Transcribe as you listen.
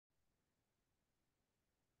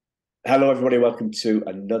Hello, everybody. Welcome to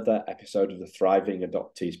another episode of the Thriving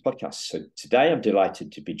Adoptees podcast. So today I'm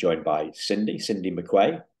delighted to be joined by Cindy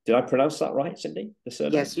McQuay. Did I pronounce that right, Cindy? The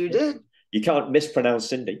surname? Yes, you did. You can't mispronounce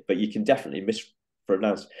Cindy, but you can definitely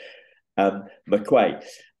mispronounce McQuay.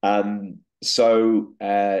 One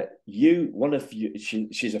of you,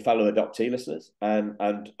 she's a fellow adoptee, listeners, and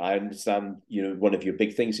I understand one of your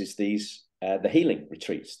big things is these the healing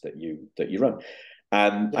retreats that you run,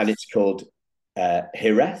 and Yes. it's called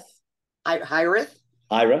Hireth. Hireth,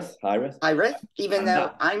 Hireth, Hireth, even and though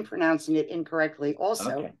that. I'm pronouncing it incorrectly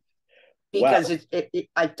also, Okay. because Well,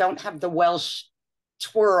 I don't have the Welsh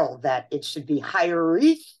twirl that it should be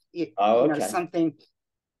Hireth, okay. something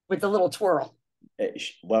with a little twirl.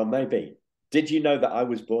 Well, maybe. Did you know that I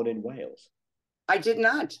was born in Wales? I did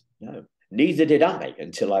not. No. Neither did I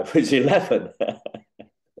until I was 11.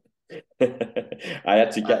 I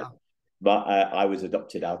had to get, Wow. but I was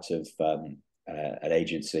adopted out of an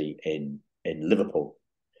agency in Liverpool,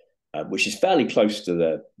 which is fairly close to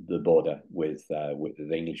the border with the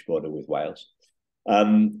English border with Wales.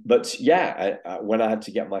 But yeah, when I had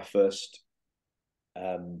to get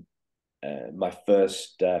um, my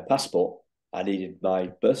first passport, I needed my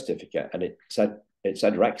birth certificate, and it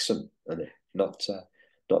said Wrexham, and not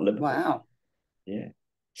Liverpool. Wow. Yeah.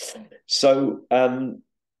 So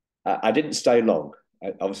I didn't stay long.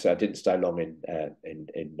 Obviously, I didn't stay long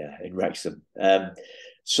in Wrexham.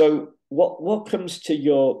 So what comes to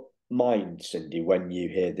your mind, Cindy, when you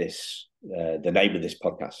hear this? The name of this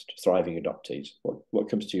podcast, Thriving Adoptees. What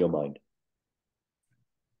comes to your mind?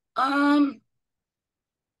 Um,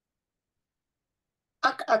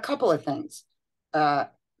 a couple of things. Uh,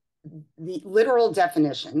 the literal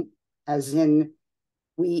definition, as in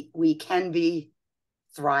we can be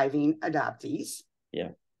thriving adoptees. Yeah,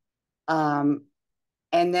 Um,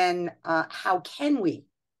 and then how can we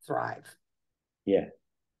thrive? yeah,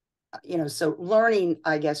 So learning,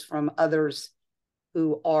 I guess, from others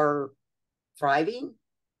who are thriving,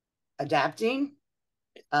 adapting,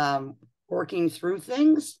 working through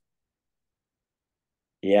things.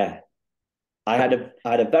 yeah. I had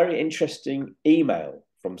a very interesting email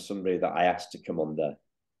from somebody that I asked to come on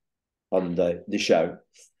the show,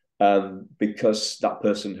 because that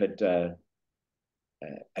person had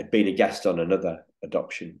been a guest on another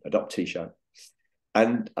adoptee show.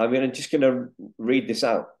 And just going to read this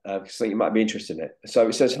out because I think you might be interested in it. So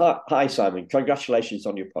it says, "Hi Simon, congratulations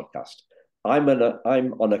on your podcast. I'm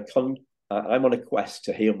on a quest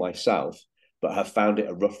to heal myself, but have found it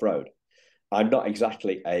a rough road. I'm not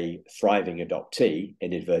exactly a thriving adoptee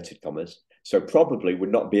in inverted commas, so probably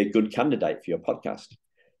would not be a good candidate for your podcast.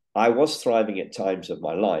 I was thriving at times of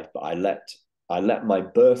my life, but I let my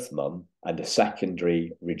birth mum and a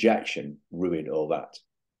secondary rejection ruin all that.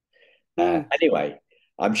 Mm. Anyway,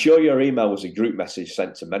 I'm sure your email was a group message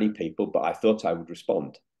sent to many people, but I thought I would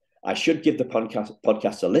respond. I should give the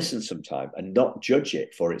podcast a listen sometime and not judge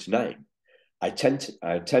it for its name. I tend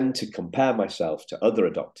to compare myself to other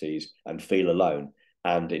adoptees and feel alone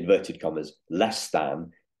and inverted commas less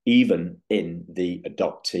than, even in the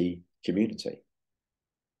adoptee community."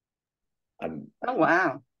 And Oh,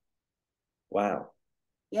 wow. wow,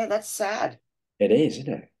 Yeah, that's sad. it is,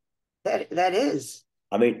 isn't it? That is.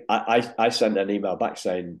 I mean, I sent an email back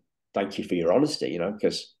saying thank you for your honesty,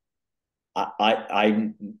 because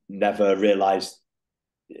I never realized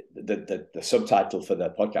the subtitle for the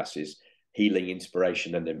podcast is healing,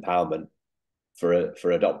 inspiration, and empowerment for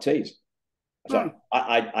adoptees. So Hmm.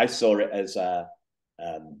 I saw it as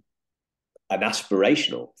um, an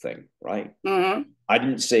aspirational thing, right? Mm-hmm. I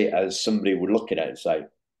didn't see it as somebody would look at it and say,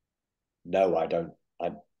 "No, I don't.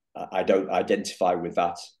 I don't identify with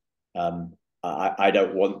that. I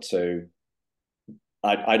don't want to.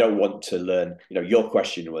 I don't want to learn." Your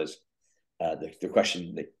question was the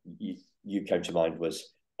question that you came to mind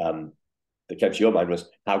was that came to your mind was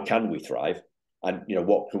how can we thrive, and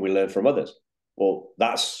what can we learn from others? Well,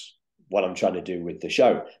 that's what I'm trying to do with the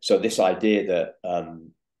show. So this idea that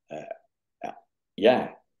yeah,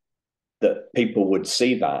 that people would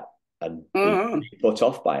see that and be Mm-hmm. put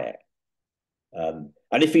off by it. And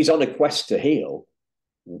if he's on a quest to heal,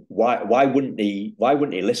 why wouldn't he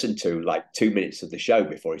listen to like 2 minutes of the show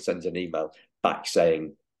before he sends an email back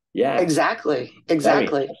saying, "Yeah, Exactly. very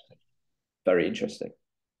Exactly. interesting, very interesting,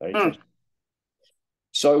 very Hmm. interesting."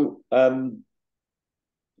 So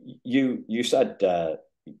you said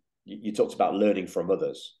you talked about learning from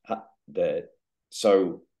others. The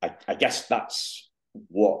so I guess that's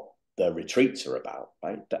what the retreats are about,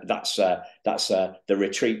 right? That's the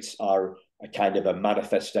retreats are a kind of a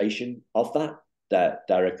manifestation of that.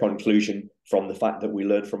 They're a conclusion from the fact that we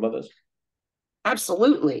learn from others.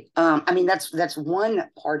 Absolutely. I mean, that's one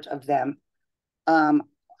part of them. Um,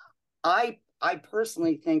 I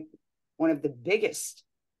personally think one of the biggest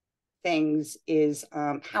things is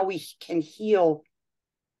how we can heal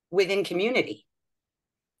within community.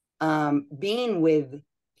 Being with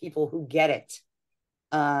people who get it.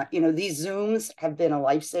 These Zooms have been a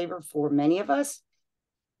lifesaver for many of us,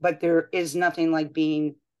 but there is nothing like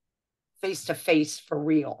being face to face for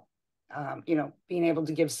real. Being able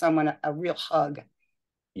to give someone a real hug.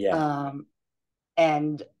 Yeah, Um,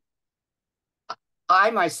 and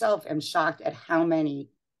I myself am shocked at how many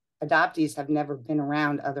adoptees have never been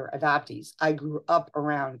around other adoptees. I grew up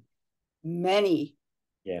around many,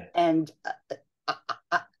 yeah, and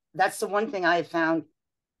uh, that's the one thing I have found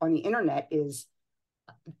on the internet is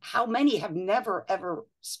how many have never ever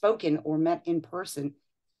spoken or met in person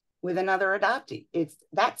with another adoptee.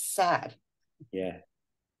 That's sad. yeah.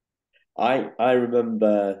 I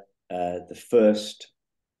remember the first.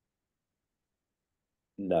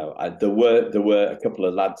 No, there were a couple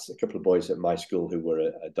of lads, a couple of boys at my school who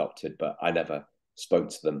were adopted, but I never spoke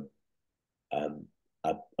to them um,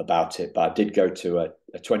 about it. But I did go to a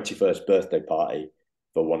 21st birthday party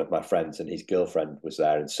for one of my friends, and his girlfriend was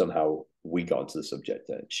there, and somehow we got into the subject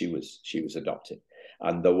that she was adopted,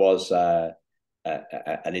 and there was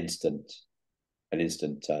an instant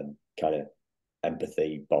kind of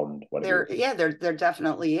empathy bond, whatever you There, want. yeah, there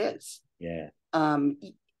definitely is. Yeah, Um,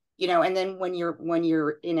 and then when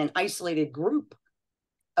you're in an isolated group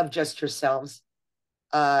of just yourselves,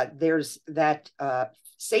 there's that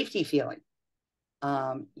safety feeling.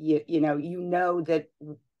 You know that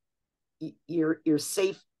you're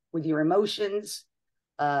safe with your emotions,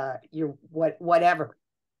 your whatever.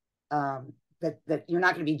 That you're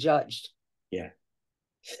not going to be judged. yeah.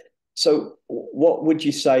 So, what would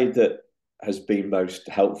you say that has been most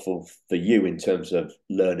helpful for you in terms of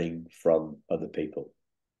learning from other people?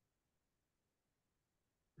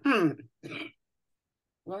 Hmm.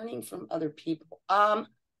 Learning from other people.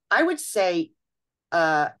 I would say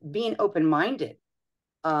being open minded.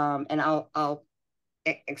 And I'll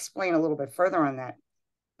explain a little bit further on that.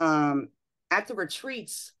 Um, at the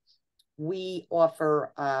retreats, we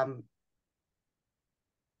offer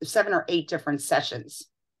 7 or 8 different sessions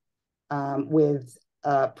with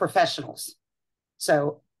professionals.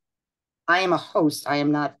 So I am a host. I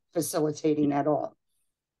am not facilitating at all.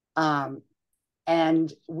 Um,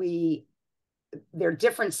 and there are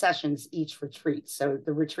different sessions each retreat. So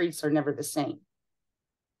the retreats are never the same.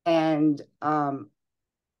 And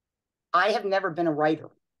I have never been a writer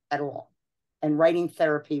at all. And writing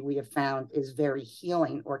therapy, we have found, is very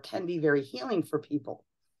healing or can be very healing for people.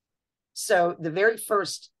 So the very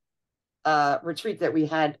first retreat that we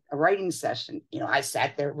had a writing session, I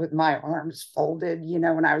sat there with my arms folded,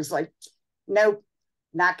 and I was like, nope,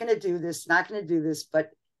 not going to do this, not going to do this.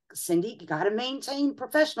 But Cindy, you got to maintain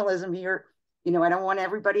professionalism here. I don't want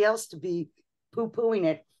everybody else to be poo pooing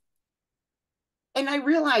it. And I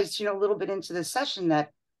realized, a little bit into the session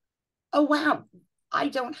that, oh, wow, I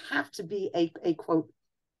don't have to be a quote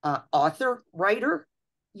author, writer.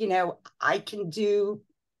 I can do,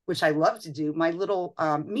 which I love to do, my little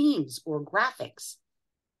memes or graphics.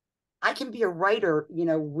 I can be a writer,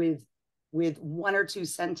 with 1 or 2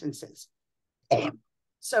 sentences.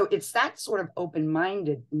 So it's that sort of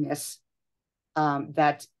open-mindedness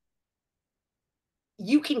that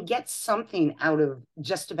you can get something out of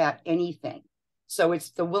just about anything. So it's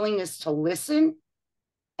the willingness to listen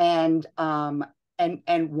and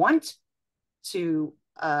want to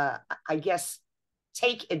I guess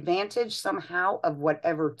take advantage somehow of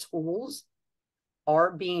whatever tools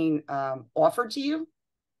are being offered to you.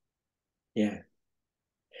 Yeah,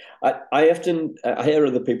 I often I hear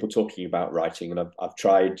other people talking about writing, and I've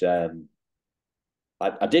tried.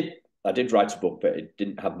 I did write a book, but it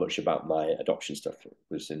didn't have much about my adoption stuff. It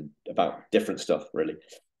was about different stuff, really,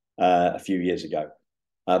 a few years ago,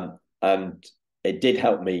 and it did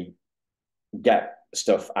help me get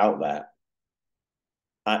stuff out there,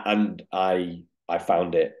 and I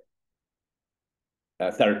found it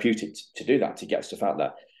therapeutic to do that, to get stuff out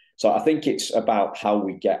there. So I think it's about how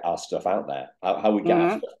we get our stuff out there, how we get our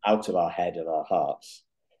Mm-hmm. stuff out of our head and our hearts.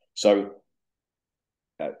 So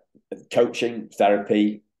uh, coaching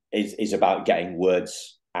therapy is about getting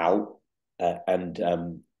words out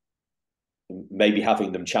and maybe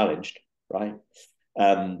having them challenged, right?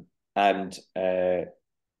 And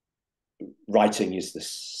writing is the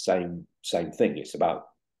same thing. It's about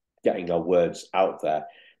getting our words out there,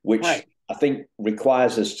 which Right. I think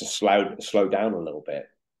requires us to slow down a little bit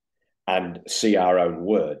and see our own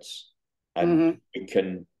words, and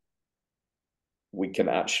Mm-hmm. we can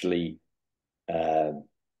actually uh,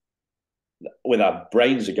 when our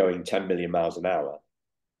brains are going 10 million miles an hour,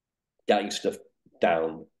 getting stuff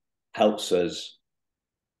down helps us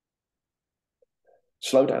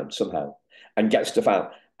slow down somehow and get stuff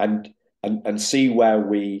out and see where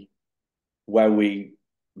we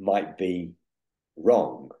might be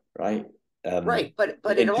wrong, right? Right, but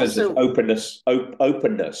it In terms of also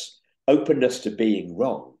openness to being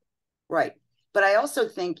wrong. right. But I also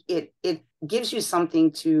think it gives you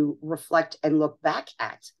something to reflect and look back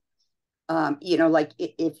at. Like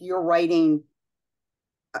if you're writing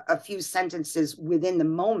a few sentences within the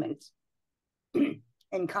moment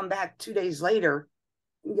and come back 2 days later,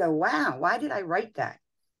 you go, wow, why did I write that?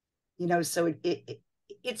 So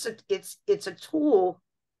it's a tool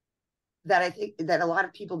that I think that a lot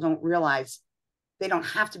of people don't realize. They don't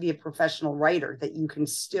have to be a professional writer, that you can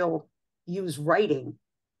still use writing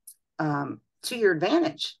to your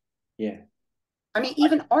advantage. Yeah. I mean,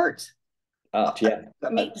 even art. Yeah. I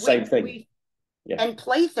mean, same thing. Yeah. And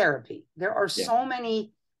play therapy. There are so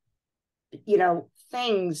many,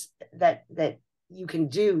 things that you can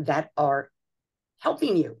do that are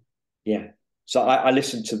helping you. Yeah. So I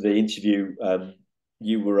listened to the interview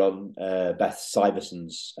you were on Beth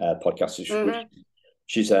Syverson's podcast, which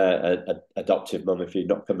she's a adoptive mum. If you've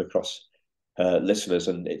not come across her listeners,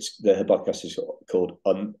 and her podcast is called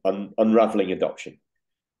Unraveling Adoption.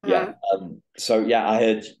 Yeah. So yeah, I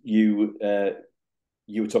heard you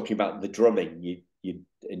were talking about the drumming. You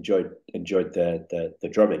enjoyed the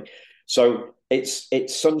drumming. So it's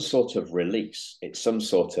some sort of release. It's some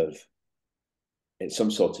sort of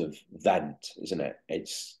vent, isn't it?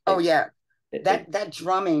 That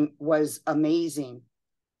drumming was amazing.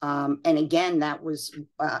 And again, that was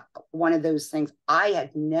one of those things I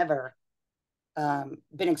had never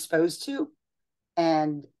been exposed to.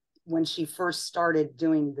 And when she first started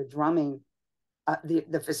doing the drumming,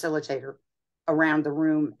 the facilitator around the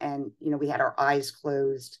room, and we had our eyes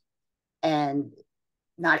closed, and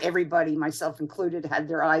not everybody, myself included, had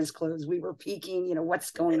their eyes closed. We were peeking,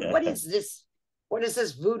 what's going on? What is this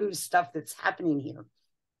voodoo stuff that's happening here?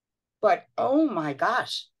 But oh my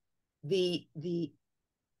gosh, the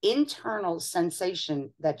internal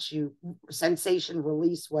sensation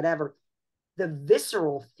release, whatever, the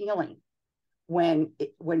visceral feeling when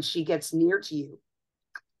she gets near to you,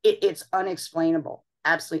 it's unexplainable,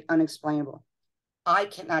 absolutely unexplainable. I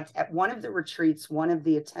cannot. At one of the retreats, one of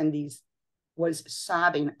the attendees was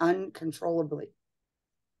sobbing uncontrollably,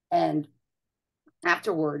 and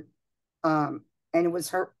afterward, and it was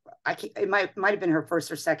her. It might have been her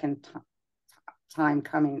first or second time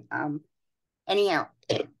coming. Anyhow,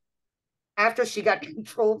 after she got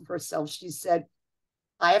control of herself, she said,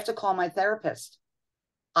 "I have to call my therapist.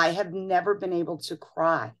 I have never been able to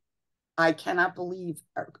cry. I cannot believe,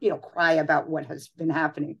 cry about what has been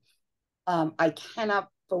happening. I cannot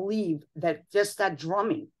believe that just that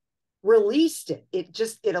drumming released it.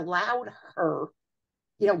 It allowed her,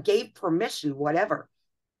 gave permission, whatever.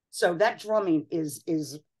 So that drumming is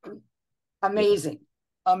amazing,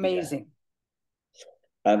 amazing."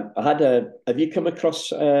 Have you come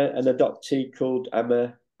across an adoptee called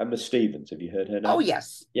Emma Stevens? Have you heard her name? Oh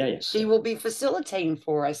yes. Yeah. She will be facilitating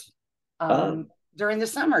for us during the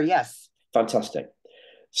summer. Yes. Fantastic.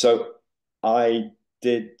 So I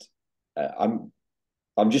did. I'm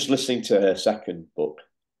just listening to her second book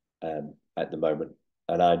at the moment,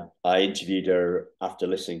 and I interviewed her after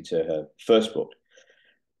listening to her first book,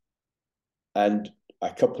 and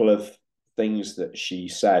a couple of things that she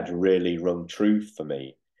said really rung true for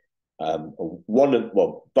me.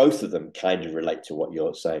 Both of them kind of relate to what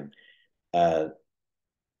you're saying,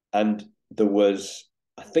 and there was,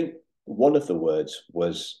 I think, one of the words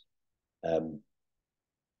was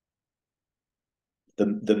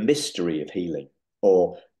the mystery of healing,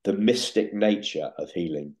 or the mystic nature of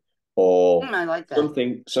healing, or I like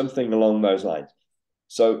that. something along those lines.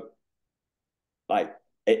 So, like,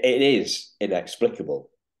 it is inexplicable,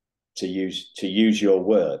 to use your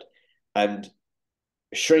word. And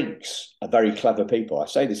shrinks are very clever people. I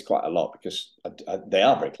say this quite a lot because they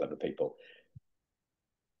are very clever people,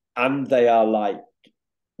 and they are like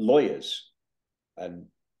lawyers, and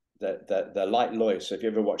they're like lawyers. So if you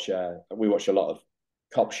ever watch, we watch a lot of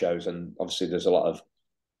cop shows, and obviously there's a lot of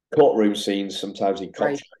courtroom scenes sometimes in cop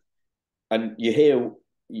shows, and you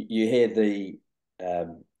hear the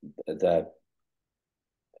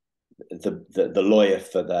lawyer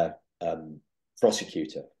for the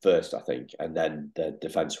prosecutor first, I think, and then the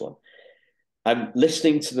defense one. And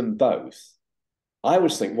listening to them both, I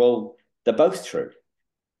always think, well, they're both true,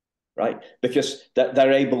 right? Because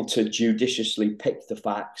they're able to judiciously pick the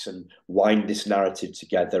facts and wind this narrative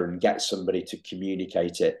together and get somebody to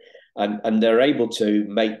communicate it and they're able to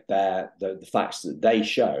make the facts that they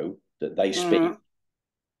show, that they speak,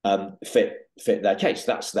 fit their case.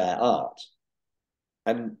 That's their art.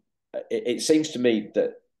 And it seems to me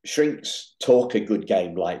that shrinks talk a good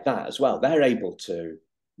game like that as well. They're able to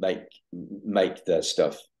make their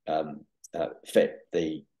stuff fit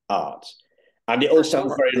the art, and it all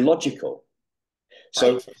sounds very logical.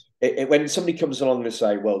 So when somebody comes along and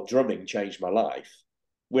say, "Well, drumming changed my life,"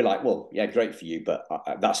 we're like, "Well, yeah, great for you, but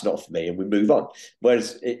that's not for me," and we move on.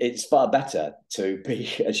 Whereas it's far better to be,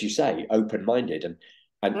 as you say, open-minded and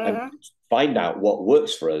find out what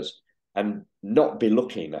works for us, and not be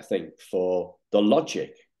looking, I think, for the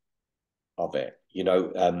logic of it. You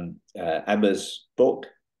know, Emma's book,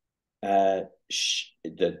 the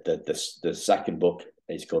second book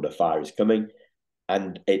is called "A Fire Is Coming,"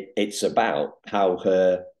 and it's about how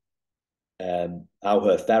her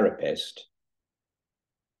therapist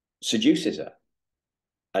seduces her,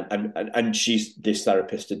 and this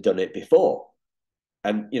therapist had done it before,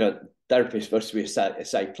 and you know, therapy is supposed to be a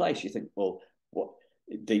safe place. You think, well, what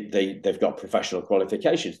they've got professional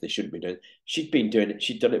qualifications, they shouldn't be doing it. She'd been doing it,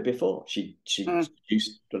 she'd done it before. She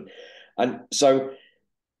and so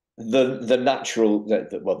the natural,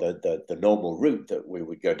 the normal route that we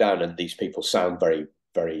would go down, and these people sound very,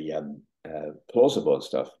 very plausible and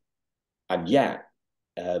stuff, and yet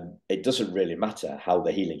it doesn't really matter how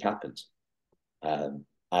the healing happens, and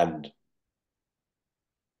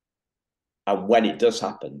when it does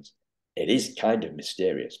happen, it is kind of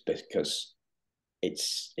mysterious, because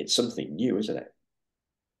it's something new, isn't it?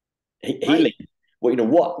 Healing. Right. Well, you know,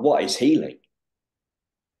 what is healing?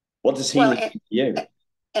 What does healing mean to you?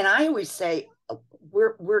 And I always say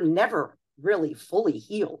we're never really fully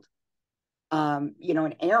healed. You know,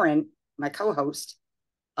 and Aaron, my co-host,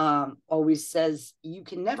 always says you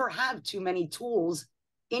can never have too many tools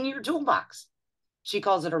in your toolbox. She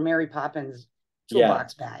calls it her Mary Poppins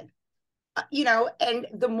toolbox bag. You know, and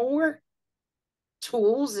the more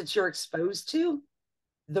tools that you're exposed to,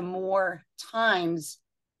 the more times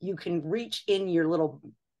you can reach in your little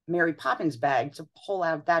Mary Poppins bag to pull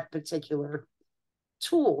out that particular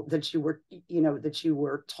tool that you were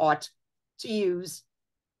taught to use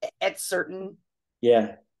at certain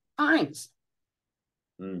times.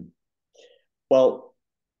 Well,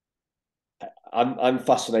 I'm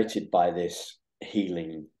fascinated by this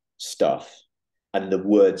healing stuff and the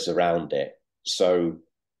words around it. So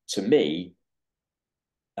to me,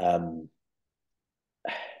 the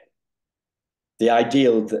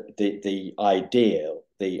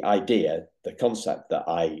concept that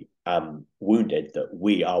I am wounded, that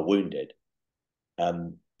we are wounded,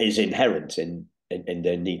 is inherent in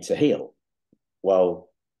the need to heal. Well,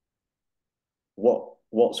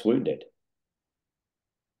 what's wounded?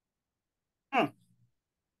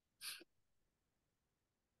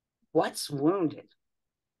 What's wounded?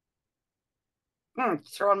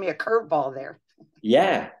 Throwing me a curveball there.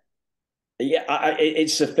 Yeah.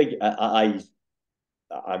 It's a thing. I'm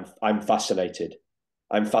fascinated.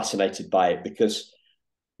 I'm fascinated by it because,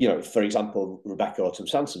 you know, for example, Rebecca Autumn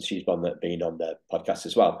Sanson, she's been on the podcast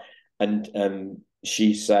as well, and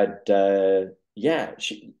she said,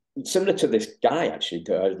 she, similar to this guy actually.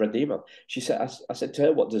 I read the email. She said, I said to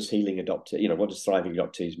her, "What does healing adoptee? You know, what does thriving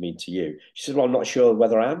adoptees mean to you?" She said, "Well, I'm not sure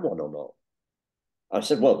whether I am one or not." I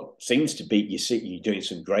said, "Well, seems to be you're doing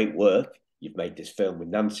some great work. You've made this film with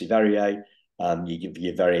Nancy Verrier.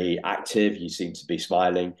 You're very active. You seem to be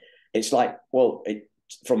smiling. It's like, well,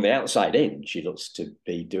 from the outside in, she looks to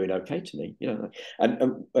be doing okay to me, you know."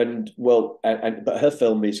 But her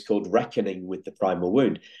film is called Reckoning with the Primal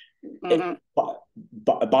Wound.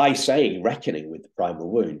 But by saying reckoning with the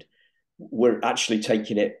primal wound, we're actually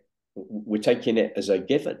taking it as a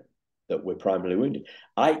given that we're primarily wounded.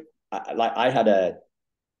 I had a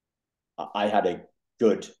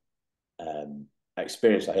good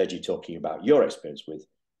experience. I heard you talking about your experience with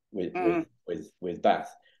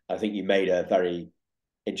Beth. I think you made a very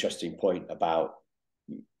interesting point about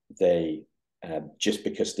the just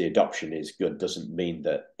because the adoption is good doesn't mean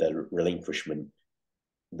that the relinquishment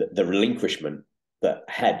that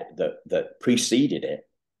preceded it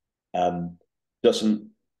doesn't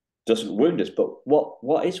wound us. But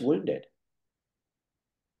what is wounded?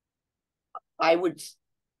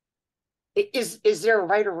 Is there a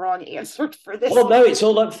right or wrong answer for this? Well, no, it's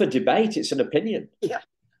all up for debate. It's an opinion. Yeah.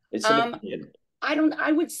 It's an opinion.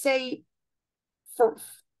 I would say for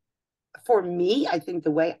me, I think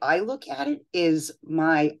the way I look at it is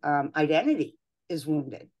my identity is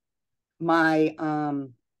wounded. My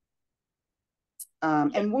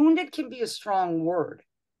and wounded can be a strong word.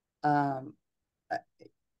 You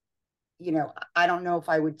know, I don't know if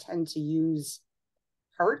I would tend to use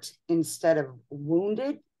hurt instead of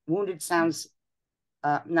wounded. Wounded sounds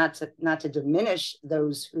not to diminish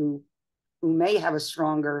those who may have a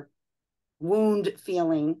stronger wound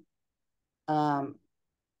feeling.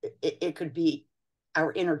 It could be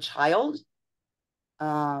our inner child.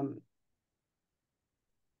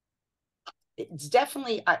 It's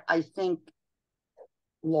definitely, I think,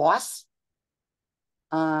 loss.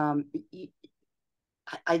 I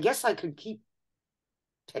guess I could keep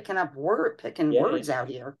picking words out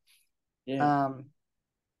here. Yeah.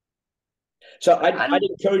 So I'd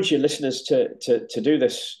encourage your listeners to do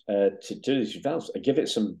this, to do these revals, give it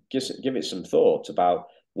some thought about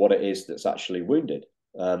what it is that's actually wounded.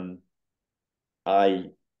 I'll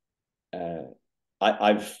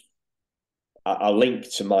link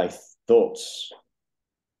to my thoughts.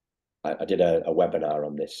 I did a webinar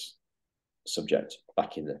on this subject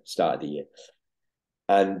back in the start of the year,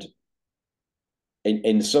 and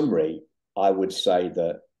in summary, I would say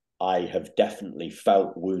that I have definitely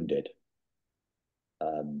felt wounded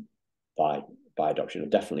by adoption.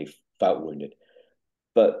 I've definitely felt wounded,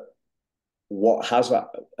 but what has that?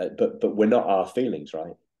 But we're not our feelings,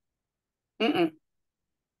 right? Mm-mm.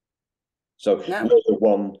 So no. We're the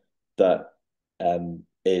one that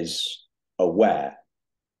is aware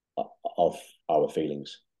of our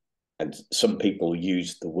feelings, and some people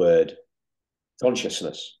use the word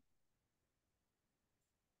consciousness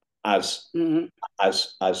as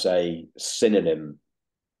a synonym,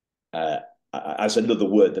 as another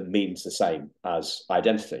word that means the same as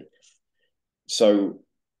identity. So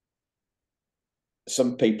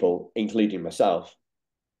some people, including myself,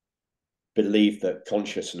 believe that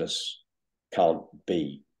consciousness can't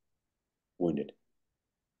be wounded.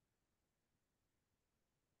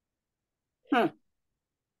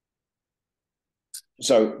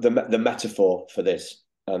 So the metaphor for this,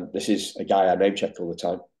 this is a guy I name check all the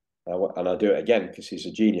time, and I'll do it again because he's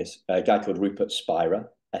a genius. A guy called Rupert Spira,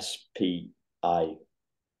 Spira.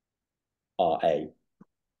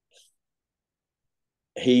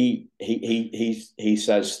 He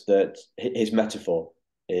says that his metaphor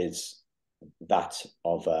is that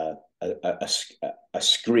of a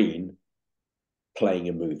screen playing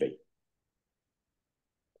a movie.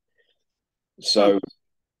 So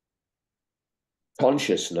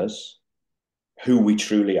consciousness, who we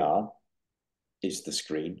truly are, is the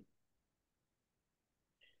screen,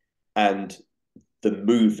 and the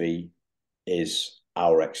movie is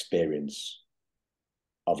our experience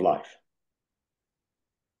of life,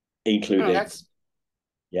 including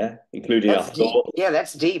including our thoughts. Yeah,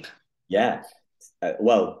 that's deep. Yeah,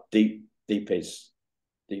 well, deep is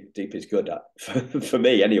good for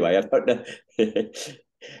me anyway. I don't know.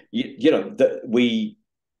 you know that we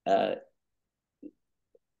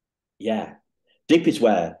deep is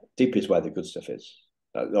where the good stuff is,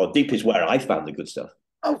 or deep is where I found the good stuff.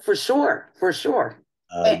 Oh, for sure.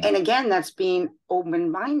 And again, that's being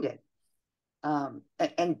open-minded.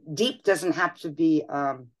 And deep doesn't have to be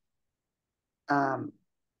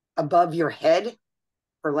above your head,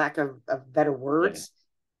 for lack of better words. Yeah.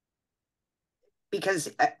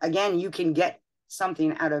 Because again, you can get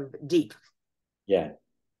something out of deep. Yeah.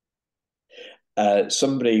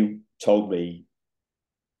 Somebody told me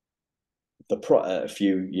a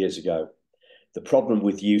few years ago, the problem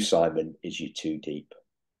with you, Simon, is you're too deep.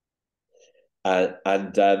 And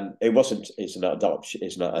it wasn't. It's not an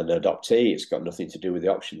adoptee. It's got nothing to do with the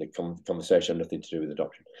option. The conversation had nothing to do with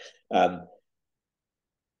adoption.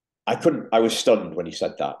 I was stunned when he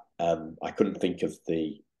said that. I couldn't think of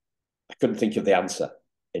the answer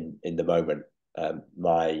in the moment.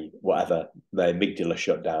 My amygdala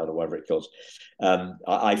shut down, or whatever it calls.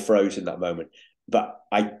 I froze in that moment. But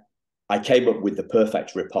I came up with the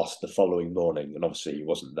perfect riposte the following morning, and obviously he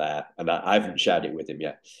wasn't there, and I haven't shared it with him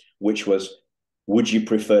yet, which was, would you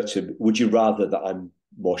rather that I'm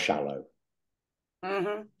more shallow?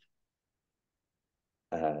 Mm-hmm.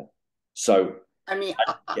 So I mean,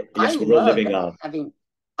 I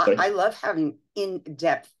love having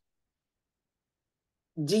in-depth,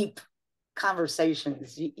 deep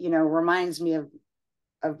conversations. You know, reminds me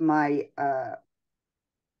of my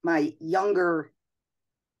my younger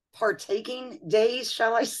partaking days,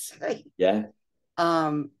 shall I say? Yeah.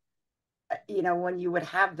 You know, when you would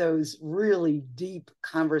have those really deep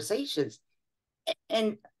conversations,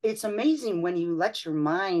 and it's amazing when you let your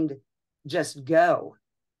mind just go.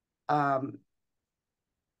 You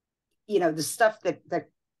know, the stuff that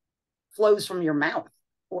flows from your mouth,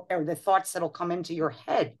 or the thoughts that'll come into your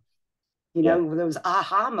head, you know, those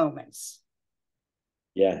aha moments.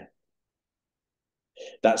 Yeah.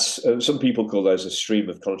 That's some people call those a stream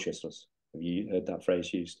of consciousness. Have you heard that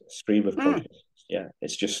phrase used? A stream of consciousness. Yeah.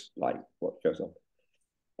 It's just like what goes on.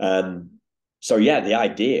 So yeah, the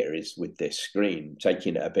idea is with this screen,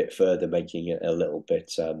 taking it a bit further, making it a little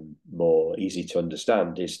bit more easy to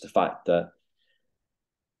understand, is the fact that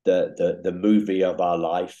the movie of our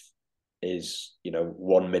life is,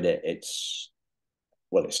 1 minute it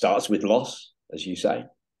starts with loss, as you say.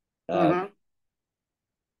 Mm-hmm.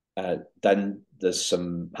 Then there's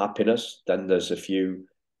some happiness. Then there's a few,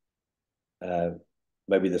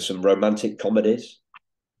 maybe there's some romantic comedies.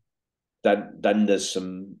 Then there's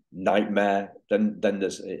some nightmare. Then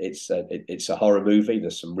it's a horror movie.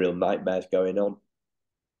 There's some real nightmares going on.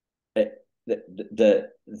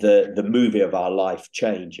 The movie of our life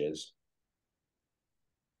changes,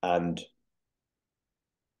 and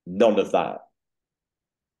none of that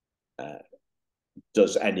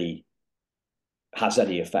has any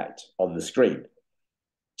effect on the screen.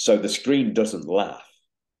 So the screen doesn't laugh.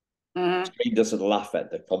 Mm-hmm. The screen doesn't laugh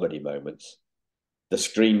at the comedy moments. The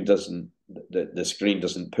screen doesn't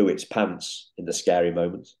poo its pants in the scary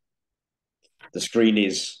moments. The screen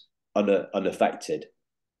is unaffected,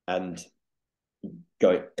 and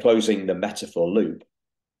closing the metaphor loop,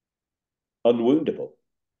 unwoundable.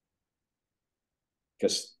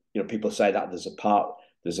 Because people say that there's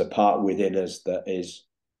a part within us that is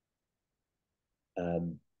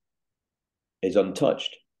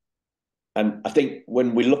untouched. And I think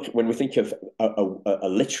when we think of a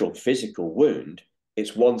literal physical wound,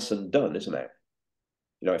 it's once and done, isn't it?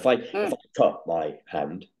 If I cut my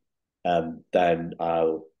hand, then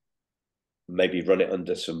I'll maybe run it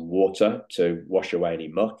under some water to wash away any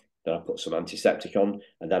muck. Then I'll put some antiseptic on,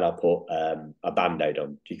 and then I'll put a Band-Aid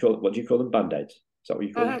on. What do you call them? Band-Aids? Is that what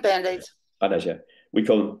you call them? Band-Aids. Band-Aids, yeah. We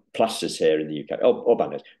call them plasters here in the UK. Or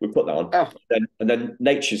Band-Aids. We put that on. Oh. And then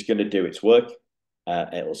nature's going to do its work.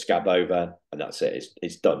 It'll scab over, and that's it.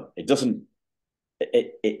 It's done. It doesn't.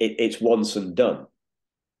 It's once and done,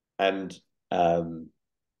 and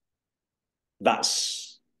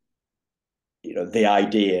that's the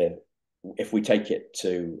idea. If we take it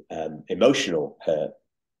to emotional hurt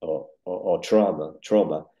or trauma,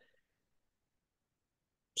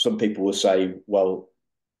 some people will say, well,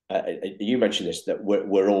 you mentioned this, that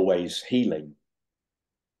we're always healing.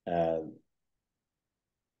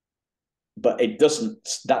 But it's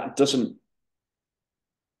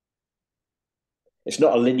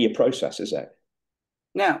not a linear process, is it?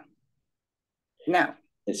 No. Yeah.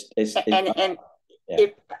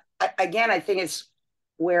 Again, I think it's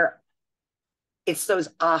where it's those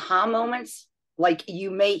aha moments, like you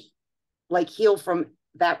may heal from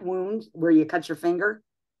that wound where you cut your finger,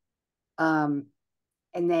 and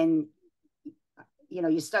then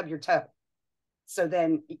you stub your toe, so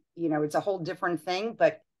then it's a whole different thing.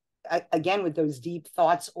 But again, with those deep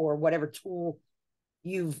thoughts or whatever tool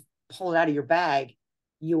you've pulled out of your bag,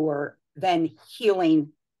 you're then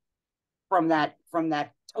healing from that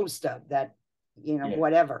toe stub, that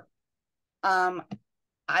whatever.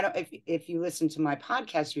 I don't, if you listen to my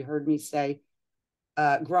podcast, you heard me say,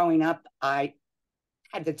 growing up, I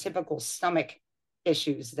had the typical stomach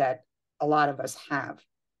issues that a lot of us have.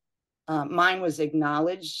 Mine was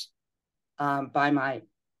acknowledged by my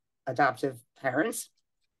adoptive parents,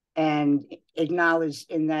 and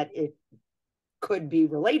acknowledged in that it could be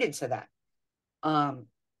related to that.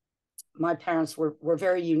 My parents were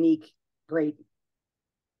very unique, great,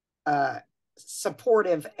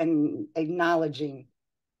 supportive, and acknowledging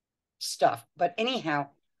stuff. But anyhow,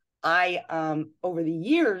 I over the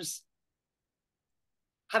years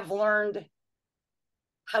have learned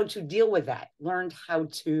how to deal with that, learned how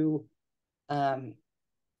to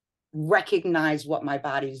recognize what my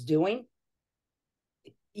body's doing.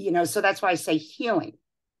 So that's why I say healing.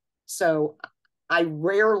 So I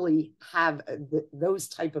rarely have those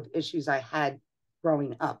type of issues I had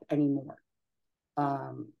growing up anymore.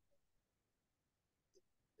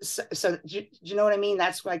 So do you know what I mean?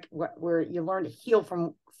 That's like where you learn to heal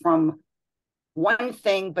from one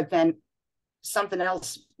thing, but then something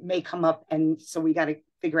else may come up, and so we got to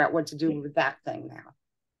figure out what to do with that thing now.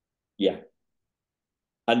 Yeah,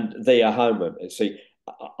 and the aha moment. See,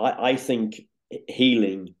 I think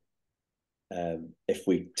healing, if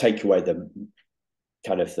we take away the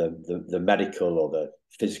kind of the medical or the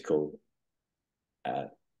physical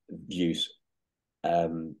views,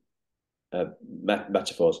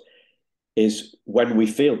 metaphors, is when we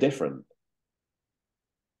feel different.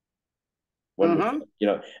 When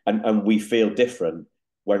and we feel different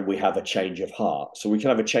when we have a change of heart. So we can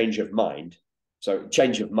have a change of mind. So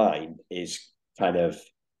change of mind is kind of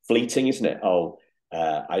fleeting, isn't it?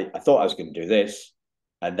 I thought I was going to do this,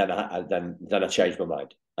 and then I changed my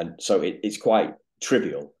mind, and so it's quite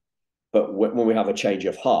trivial. But when we have a change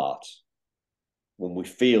of heart, when we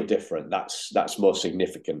feel different, that's more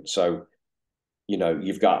significant. So, you know,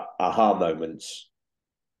 you've got aha moments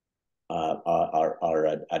are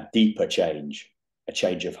a deeper change, a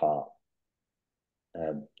change of heart.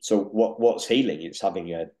 So what's healing? It's having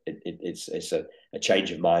it's a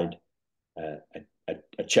change of mind,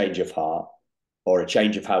 a change of heart, or a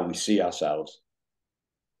change of how we see ourselves.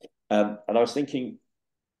 And I was thinking,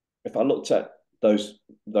 if I looked at those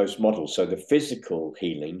models, so the physical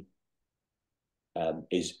healing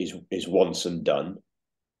is once and done.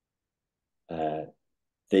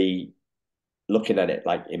 The looking at it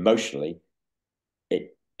like emotionally,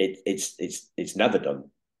 it's never done.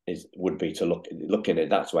 Would be to look in it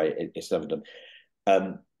that way. It's never done,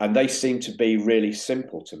 and they seem to be really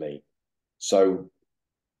simple to me. So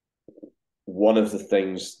one of the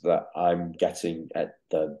things that I'm getting at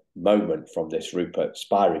the moment from this Rupert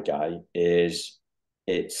Spira guy is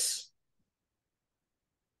it's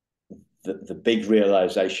the big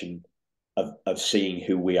realization of seeing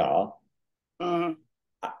who we are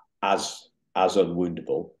as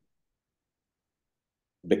unwoundable,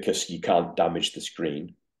 because you can't damage the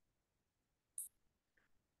screen,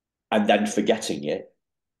 and then forgetting it,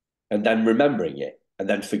 and then remembering it, and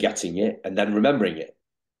then forgetting it, and then remembering it.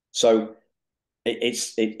 So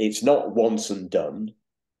it's not once and done.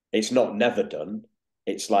 It's not never done.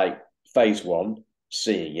 It's like phase 1,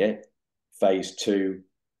 seeing it, phase 2,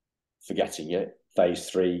 forgetting it, phase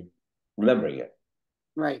 3, remembering it.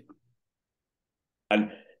 Right.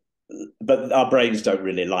 But our brains don't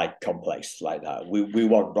really like complex like that. We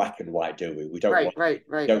want black and white, do we? We don't want right.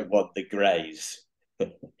 don't want the greys.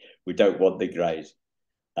 We don't want the greys.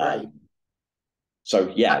 Right.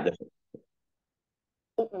 So yeah.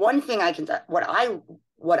 One thing I can what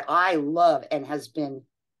I love and has been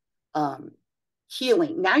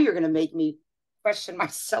healing. Now you're going to make me question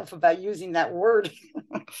myself about using that word.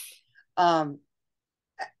 At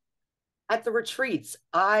the retreats,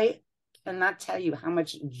 I cannot tell you how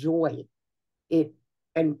much joy it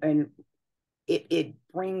it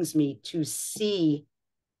brings me to see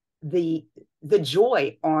the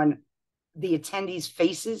joy on the attendees'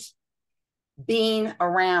 faces being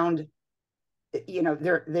around, you know,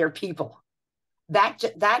 their people. That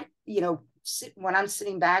you know, when I'm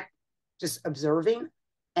sitting back just observing,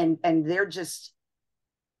 and they're just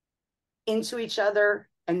into each other,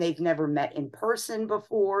 and they've never met in person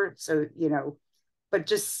before, so you know, but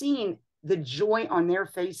just seeing the joy on their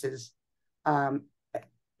faces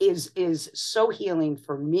is so healing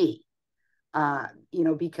for me, you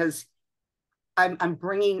know, because I'm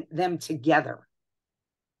bringing them together,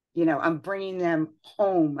 you know, I'm bringing them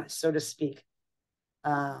home, so to speak.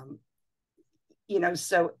 You know,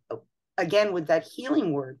 so again, with that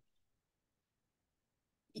healing word,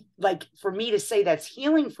 like for me to say that's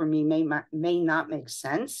healing for me may not make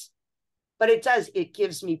sense, but it does. It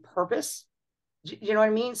gives me purpose. You know what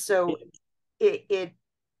I mean? So it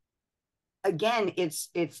again, it's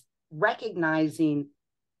recognizing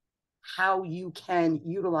how you can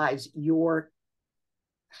utilize your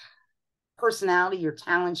personality, your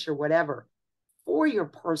talents, your whatever, for your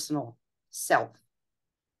personal self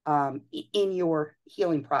in your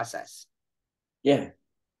healing process. Yeah.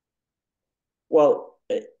 Well,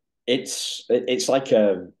 it's like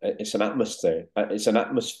it's an atmosphere. It's an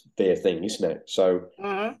atmosphere thing, isn't it? So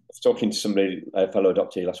I was talking to somebody, a fellow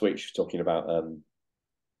adoptee last week. She was talking about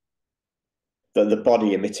the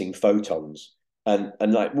body emitting photons, and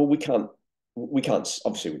like, well, we can't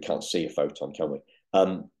obviously we can't see a photon, can we?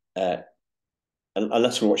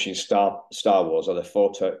 Unless we're watching Star Wars, or the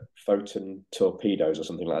photon torpedoes or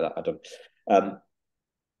something like that. I don't.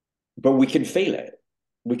 But we can feel it.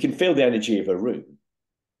 We can feel the energy of a room,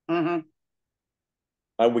 and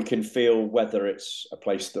we can feel whether it's a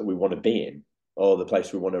place that we want to be in or the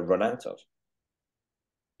place we want to run out of.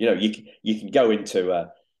 You know, you can go into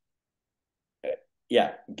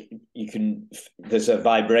yeah, you can. There's a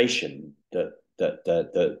vibration that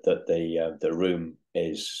the room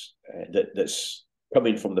is that's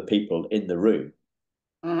coming from the people in the room,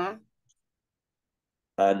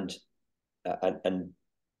 and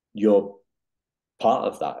you're part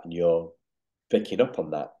of that, and you're picking up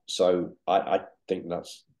on that. So I think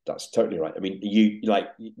that's totally right. I mean, you like,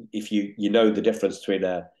 if you know the difference between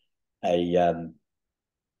a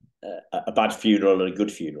bad funeral and a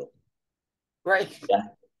good funeral. Right. Yeah.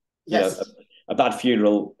 Yes. You know, a bad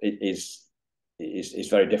funeral is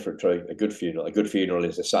very different to a good funeral. A good funeral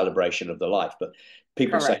is a celebration of the life, but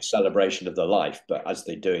people say celebration of the life, but as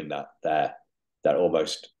they're doing that, they're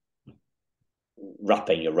almost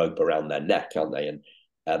wrapping a rope around their neck, aren't they?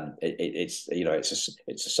 And it's you know, it's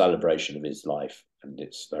a celebration of his life, and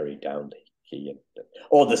it's very down hierarchy,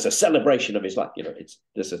 or there's a celebration of his life. You know, it's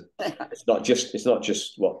not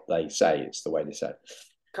just what they say; it's the way they say it.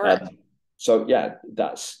 Correct. So yeah,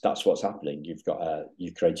 that's what's happening.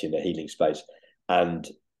 You're creating a healing space, and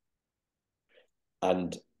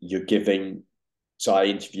you're giving. So I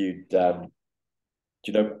interviewed. Do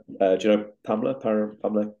you know Pamela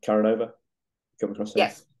Karanova? Come across her?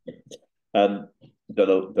 Yes.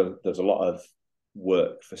 There's a lot of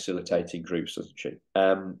work facilitating groups, doesn't she?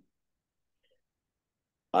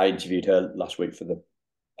 I interviewed her last week for the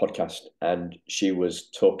podcast, and she was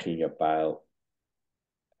talking about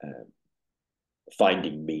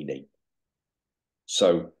finding meaning.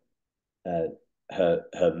 So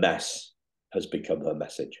her mess has become her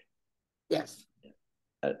message. Yes.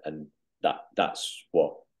 And that's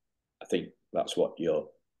what I think. That's what you're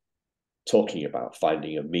talking about: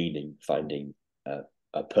 finding a meaning, finding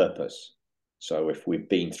a purpose. So if we've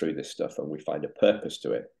been through this stuff and we find a purpose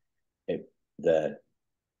to it,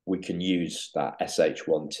 we can use that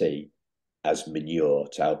SH1T as manure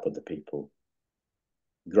to help other people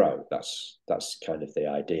grow. That's kind of the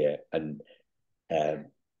idea. And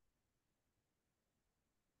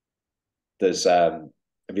there's have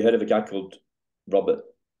you heard of a guy called Robert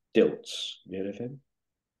Dilts? Have you heard of him?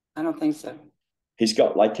 I don't think so. He's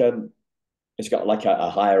got like a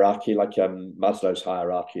hierarchy, like Maslow's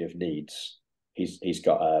hierarchy of needs. He's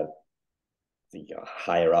got a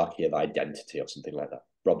hierarchy of identity or something like that.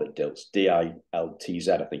 Robert Dilts, Diltz,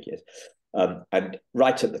 I think it is. And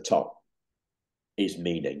right at the top is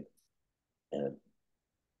meaning.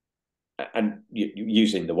 And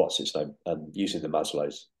using the what's its name, using the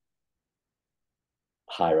Maslow's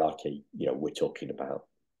hierarchy, we're talking about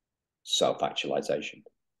self-actualization,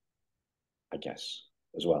 I guess,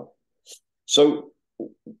 as well. So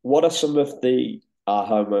what are some of the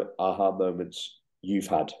aha moments you've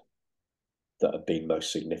had that have been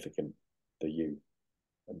most significant for you?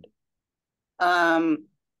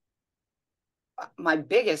 My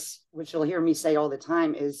biggest, which you'll hear me say all the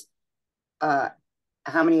time, is how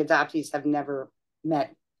many adoptees have never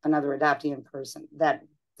met another adoptee in person. That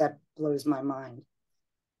blows my mind.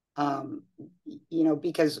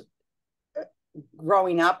 Because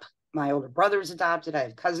growing up, my older brother's adopted. I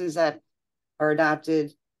have cousins that are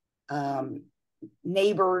adopted,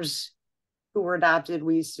 neighbors who were adopted.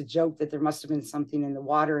 We used to joke that there must have been something in the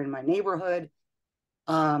water in my neighborhood.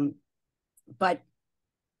 But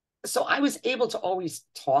so I was able to always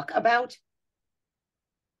talk about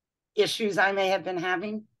issues I may have been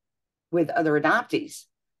having with other adoptees.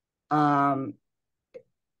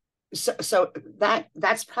 So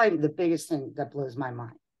that's probably the biggest thing that blows my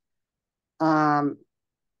mind.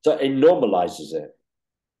 So it normalizes it.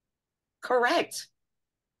 Correct.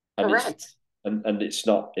 And Correct. It's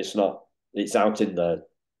out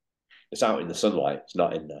in the sunlight. It's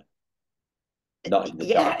not in the dark.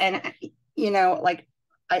 And like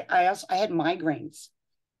I also had migraines.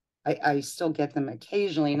 I still get them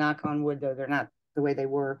occasionally, knock on wood, though they're not the way they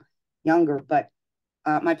were younger. But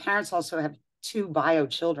my parents also have 2 bio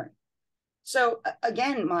children. So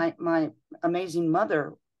again, my amazing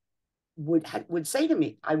mother would say to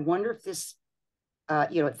me, I wonder if this,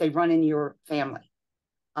 if they run in your family,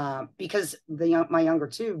 because my younger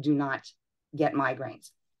 2 do not get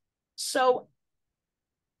migraines. So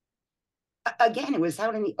again, it was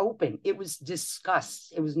out in the open. It was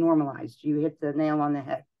discussed. It was normalized. You hit the nail on the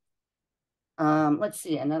head. Let's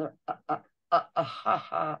see, another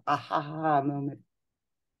moment.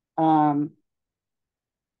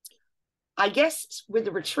 I guess with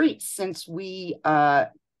the retreats, since we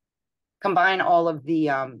combine all of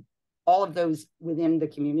those within the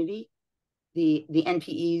community, the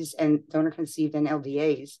NPEs and donor conceived and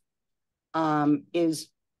LDAs, is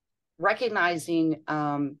recognizing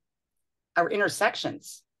our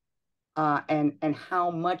intersections and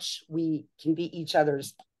how much we can be each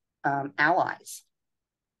other's allies.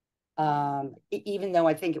 Even though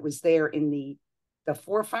I think it was there in the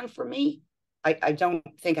forefront for me, I don't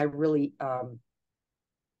think I really I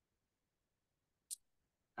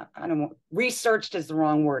don't know, researched is the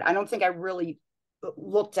wrong word. I don't think I really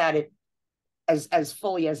looked at it as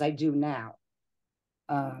fully as I do now.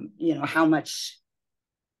 How much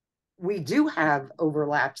we do have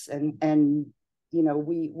overlaps and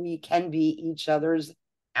we can be each other's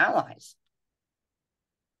allies.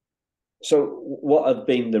 So what have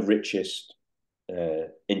been the richest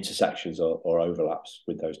intersections or overlaps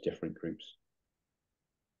with those different groups?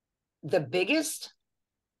 The biggest,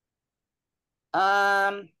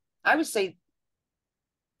 I would say,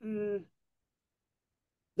 the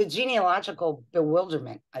genealogical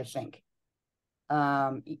bewilderment, I think.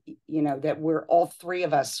 That we're all 3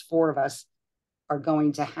 of us, 4 of us are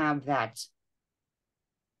going to have that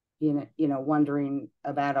wondering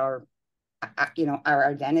about our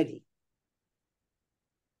identity.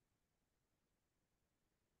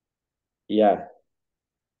 Yeah.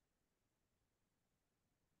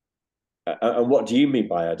 And what do you mean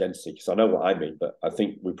by identity? Because I know what I mean, but I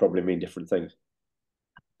think we probably mean different things.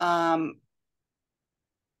 Um,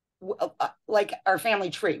 like our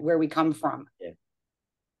family tree, where we come from. Yeah.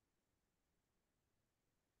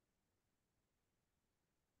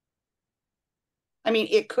 I mean,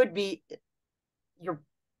 it could be your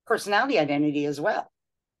personality identity as well.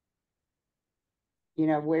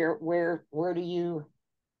 Where do you,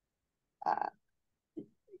 uh,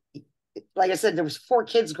 like I said, there was 4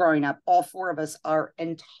 kids growing up. All 4 of us are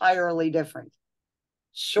entirely different. Yeah.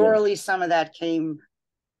 Surely some of that came,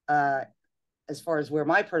 as far as where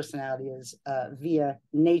my personality is, via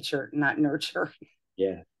nature, not nurture.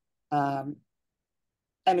 Yeah. Um,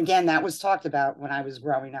 and again, that was talked about when I was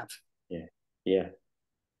growing up. Yeah. Yeah.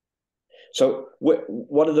 So,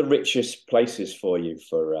 what are the richest places for you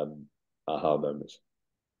for aha moments?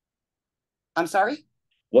 I'm sorry?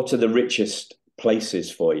 What are the richest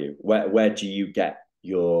places for you? Where do you get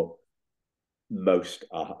your most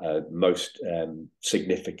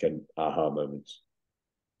significant aha moments?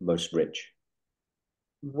 Most rich?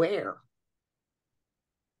 Where?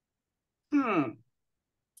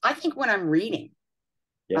 I think when I'm reading.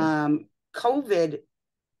 Yeah. COVID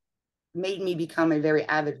made me become a very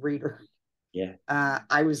avid reader. Yeah.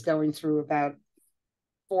 I was going through about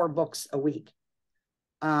 4 books a week.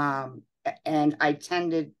 And I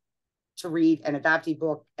tended to read an adoptee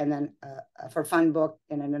book and then a for fun book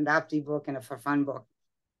and an adoptee book and a for fun book.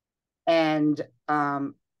 And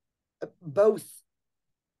both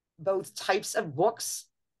types of books,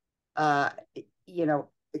 you know,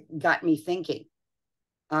 got me thinking.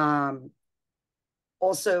 Also,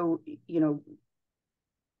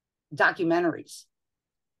 documentaries.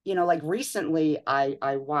 Like recently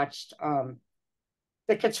I watched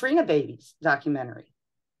the Katrina babies documentary.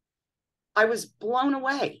 I was blown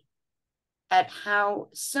away at how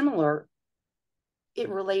similar it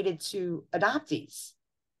related to adoptees.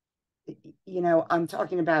 I'm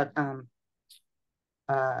talking about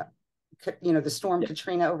the storm Yeah.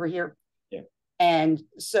 Katrina over here. Yeah. And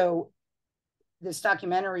so this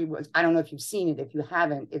documentary was, I don't know if you've seen it. If you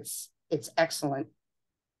haven't, it's excellent.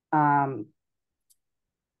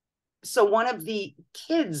 So one of the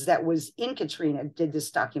kids that was in Katrina did this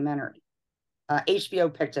documentary.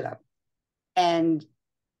 HBO picked it up, and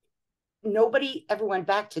nobody ever went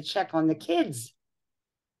back to check on the kids.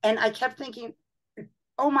 And I kept thinking,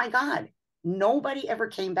 oh my God, nobody ever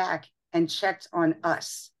came back and checked on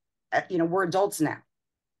us. We're adults now.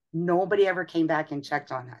 Nobody ever came back and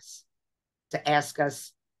checked on us to ask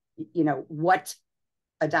us, what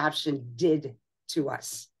adoption did to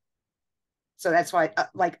us. So that's why,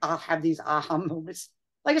 I'll have these aha moments.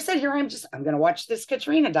 Like I said, here I'm going to watch this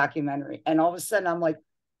Katrina documentary. And all of a sudden I'm like,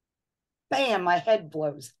 bam, my head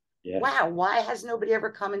blows. Yeah. Wow, why has nobody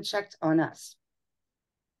ever come and checked on us?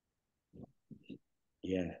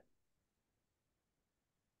 Yeah.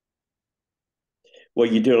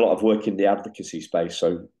 Well, you do a lot of work in the advocacy space,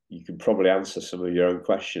 so you can probably answer some of your own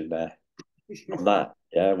question there on that,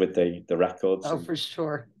 yeah, with the records. Oh, for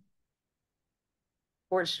sure.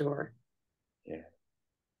 For sure. Yeah.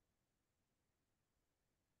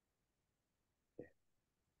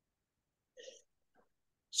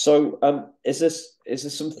 So, is there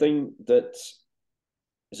something that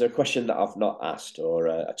is there a question that I've not asked, or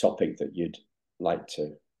a topic that you'd like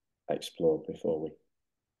to explore before we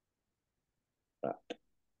wrap?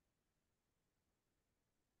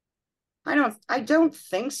 I don't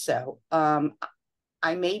think so. I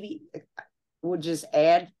maybe would just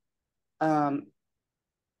add, because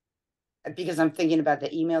I'm thinking about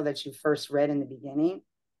the email that you first read in the beginning,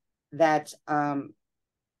 that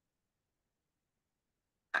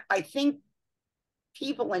I think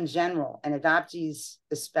people in general, and adoptees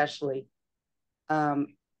especially,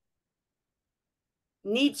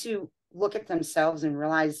 need to look at themselves and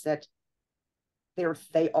realize that they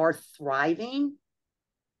are thriving,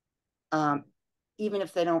 even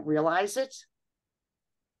if they don't realize it.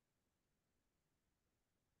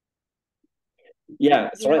 Yeah,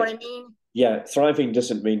 you know what I mean? Yeah, thriving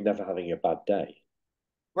doesn't mean never having a bad day.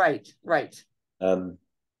 Right.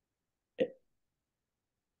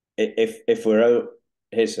 If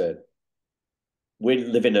we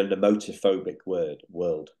live in an emotive-phobic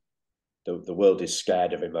world. The world is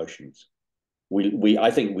scared of emotions.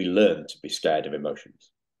 I think we learn to be scared of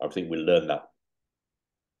emotions. I think we learn that.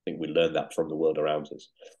 I think we learn that from the world around us.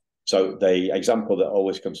 So the example that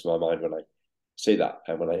always comes to my mind when I see that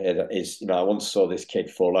and when I hear that is, I once saw this kid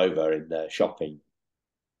fall over in shopping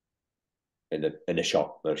in a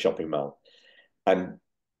shopping mall, and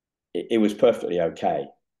it was perfectly okay.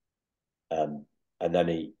 And then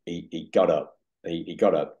he got up. He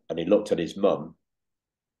got up and he looked at his mum,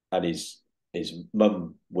 and his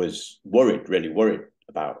mum was worried, really worried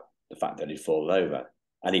about the fact that he'd fallen over,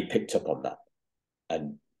 and he picked up on that,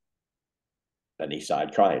 and he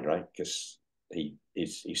started crying, right? Because he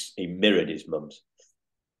mirrored his mum's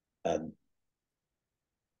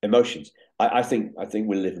emotions. I think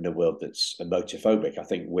we live in a world that's emotophobic. I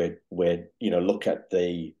think we're look at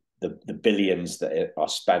the billions that are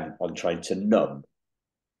spent on trying to numb.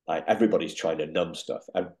 Like everybody's trying to numb stuff,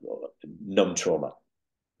 numb trauma,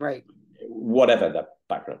 right? Whatever that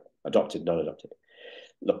background, adopted, non-adopted.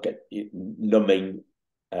 Look at numbing,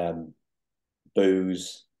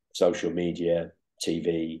 booze, social media,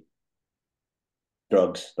 TV,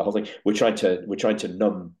 drugs, the whole thing. We're trying to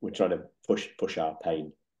numb. We're trying to push our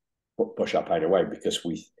pain away because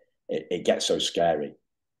it gets so scary.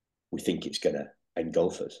 We think it's going to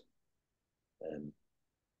engulf us, and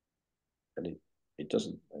it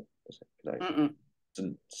doesn't. It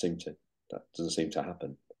doesn't seem to. That doesn't seem to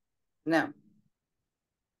happen. No.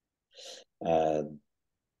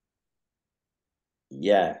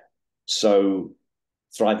 Yeah. So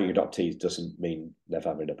thriving adoptees doesn't mean never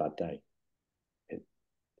having a bad day.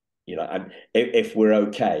 And if we're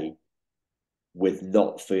okay with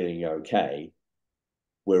not feeling okay,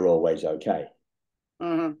 we're always okay.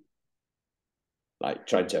 Mm-hmm. Like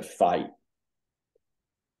trying to fight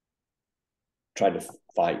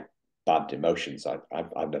bad emotions. I've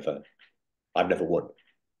never won.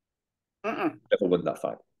 Never won that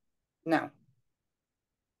fight. No.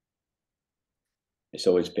 It's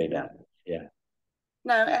always been no. Yeah.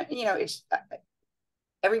 No, it's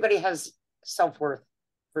everybody has self-worth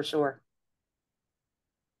for sure.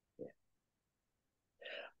 Yeah.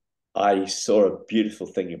 I saw a beautiful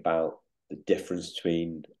thing about the difference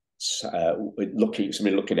between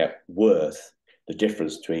looking at worth, the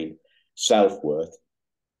difference between self-worth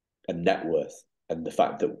and net worth, and the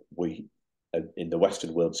fact that we in the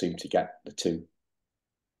Western world seem to get the two.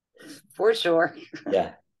 For sure.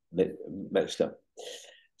 Yeah, mixed up.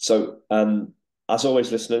 So, as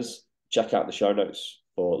always, listeners, check out the show notes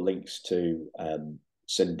for links to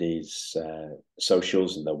Cindy's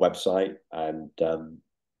socials and their website, and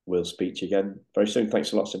we'll speak to you again very soon.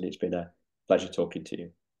 Thanks a lot, Cindy. It's been a pleasure talking to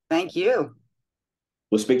you. Thank you.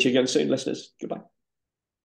 We'll speak to you again soon, listeners. Goodbye.